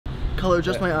color,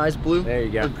 just my eyes, blue. There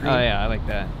you go. Oh yeah, I like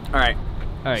that. All right.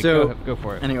 All right, so go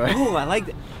for it. Anyway. Oh, I like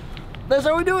that. That's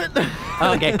how we do it.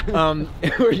 Okay.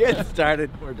 We're getting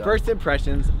started. First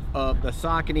impressions of the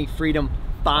Saucony Freedom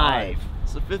 5.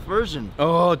 It's the 5th version.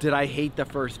 Oh, did I hate the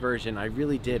first version? I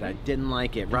really did. I didn't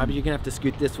like it. Robbie, you're gonna have to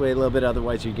scoot this way a little bit,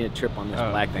 otherwise you're gonna trip on this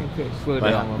black thing. Okay, slow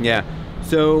down a little bit. Yeah.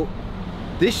 So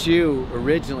this shoe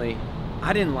originally,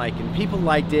 I didn't like it. People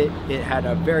liked it. It had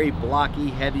a very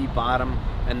blocky, heavy bottom,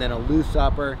 and then a loose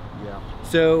upper. Yeah.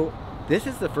 So this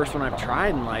is the first one I've tried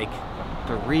in like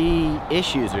 3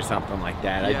 issues or something like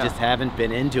that. Yeah. I just haven't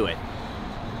been into it.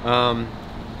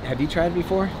 Have you tried it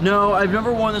before? No, I've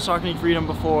never worn the Saucony Freedom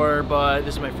before, but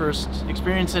this is my first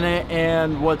experience in it,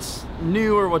 and what's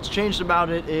new or what's changed about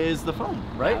it is the foam,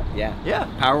 right? Yeah. Yeah.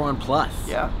 PWRRUN Plus.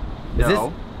 Yeah.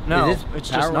 Is No, this it's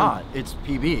just not. It's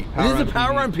PB. This is a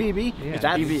PWRRUN PB? Yeah.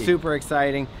 That's PB. super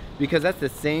exciting because that's the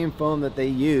same foam that they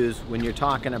use when you're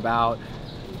talking about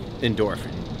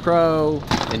Endorphin Pro,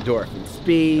 Endorphin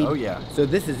Speed. Oh yeah. So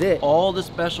this is it. All the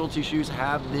specialty shoes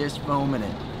have this foam in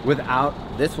it.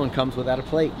 This one comes without a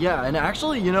plate. Yeah, and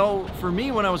actually, you know, for me,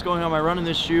 when I was going on my run in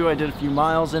this shoe, I did a few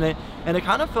miles in it, and it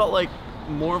kind of felt like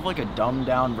more of like a dumbed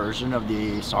down version of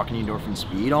the Saucony Endorphin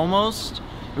Speed almost.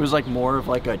 It was like more of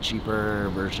like a cheaper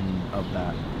version of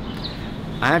that.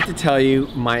 I have to tell you,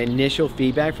 my initial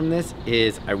feedback from this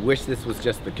is I wish this was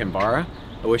just the Kinvara.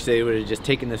 I wish they would have just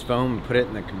taken this foam and put it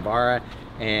in the Kinvara,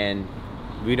 and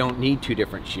we don't need 2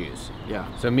 different shoes. Yeah.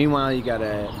 So meanwhile, you got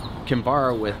a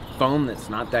Kinvara with foam that's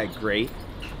not that great,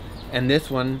 and this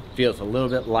one feels a little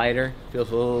bit lighter, feels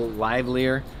a little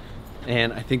livelier,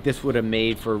 and I think this would have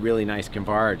made for a really nice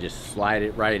Kinvara. Just slide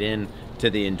it right in to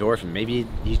the Endorphin. Maybe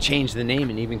you change the name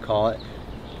and even call it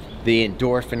the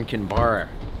Endorphin Kinvara.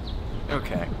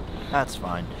 Okay, that's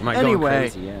fine. Am I going Anyway,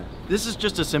 crazy? Yeah. this is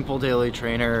just a simple daily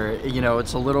trainer. You know,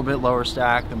 it's a little bit lower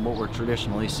stack than what we're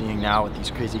traditionally seeing now with these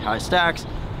crazy high stacks.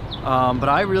 But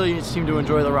I really seem to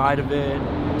enjoy the ride of it.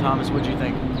 Thomas, what'd you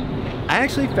think? I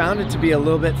actually found it to be a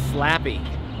little bit slappy.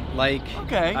 Like,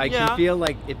 Okay, I yeah. can feel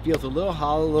like it feels a little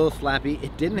hollow, a little slappy.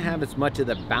 It didn't have as much of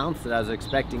the bounce that I was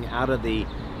expecting out of the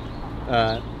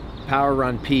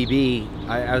PWRRUN PB.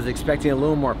 I was expecting a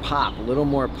little more pop, a little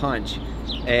more punch,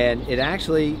 and it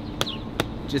actually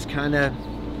just kind of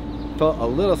felt a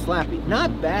little slappy.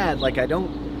 Not bad, like I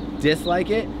don't dislike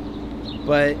it,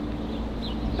 but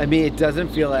I mean, it doesn't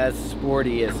feel as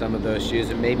sporty as some of those shoes,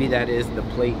 and maybe that is the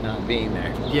plate not being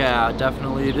there. Yeah,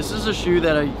 definitely. This is a shoe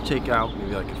that I take out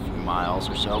maybe like a few miles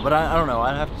or so, but I don't know.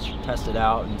 I'd have to test it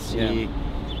out and see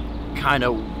kind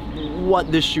of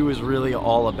what this shoe is really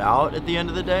all about at the end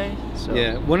of the day. So.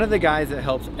 Yeah, one of the guys that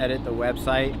helps edit the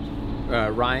website,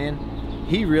 Ryan,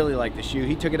 he really liked the shoe.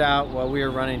 He took it out while we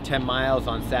were running 10 miles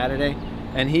on Saturday,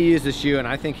 and he used the shoe, and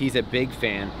I think he's a big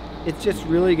fan. It's just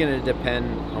really going to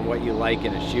depend on what you like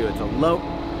in a shoe. It's a low...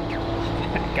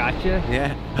 Gotcha.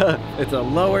 Yeah. It's a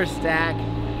lower stack.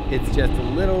 It's just a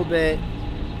little bit,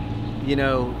 you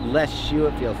know, less shoe.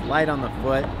 It feels light on the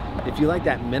foot. If you like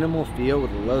that minimal feel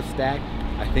with a low stack,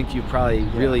 I think you probably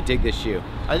really dig this shoe.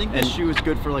 I think this shoe is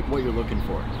good for like what you're looking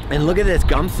for. And look at this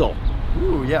gum sole.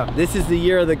 Ooh, yeah. This is the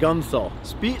year of the gum sole.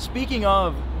 Speaking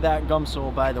of that gum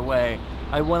sole, by the way,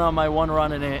 I went on my one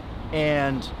run in it,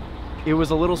 and it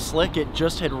was a little slick. It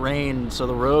just had rained, so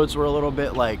the roads were a little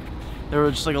bit like, they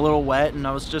were just like a little wet, and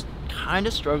I was just kind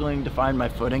of struggling to find my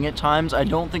footing at times. I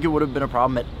don't think it would have been a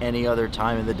problem at any other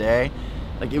time of the day.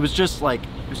 Like, it was just like,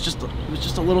 it was just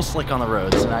a little slick on the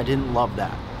roads, and I didn't love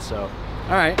that, so.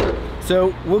 All right,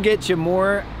 so we'll get you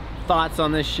more thoughts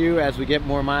on this shoe as we get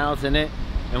more miles in it,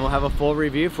 and we'll have a full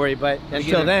review for you, but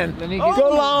until then, let me go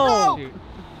long! No.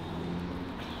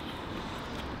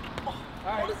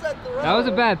 What is that throw? That was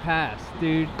a bad pass,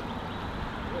 dude.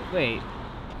 Wait.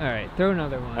 All right, throw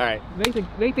another one. All right.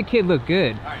 Make the kid look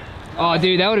good. All right. Oh,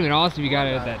 dude, that would have been awesome if you got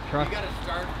it at that truck. You gotta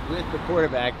start with the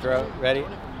quarterback throw. Ready? All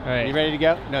right. You ready to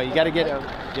go? No, you gotta get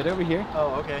over here.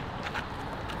 Oh, okay.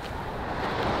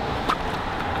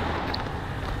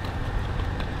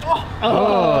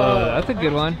 Oh, that's a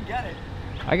good one. Get it.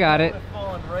 I got it.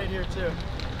 Falling right here too.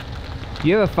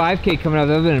 You have a 5K coming up.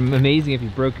 That would have been amazing if you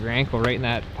broke your ankle right in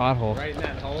that pothole. Right in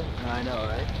that hole. I know,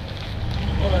 right?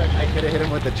 I could have hit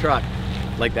him with the truck,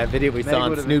 like that video we saw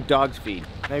on Snoop Dogg's feed.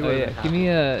 Oh yeah, give me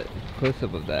a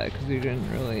close-up of that because we didn't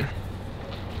really.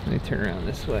 Let me turn around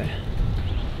this way.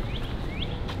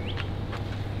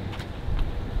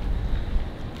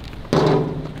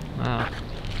 Wow.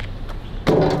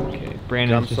 Okay,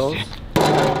 Brandon's just. soles?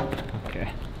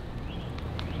 Okay.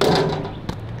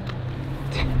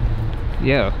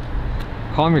 Yo,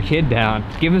 calm your kid down.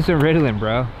 Give him some Ritalin,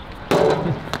 bro.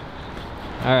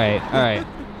 All right, all right.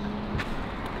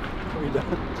 We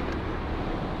done.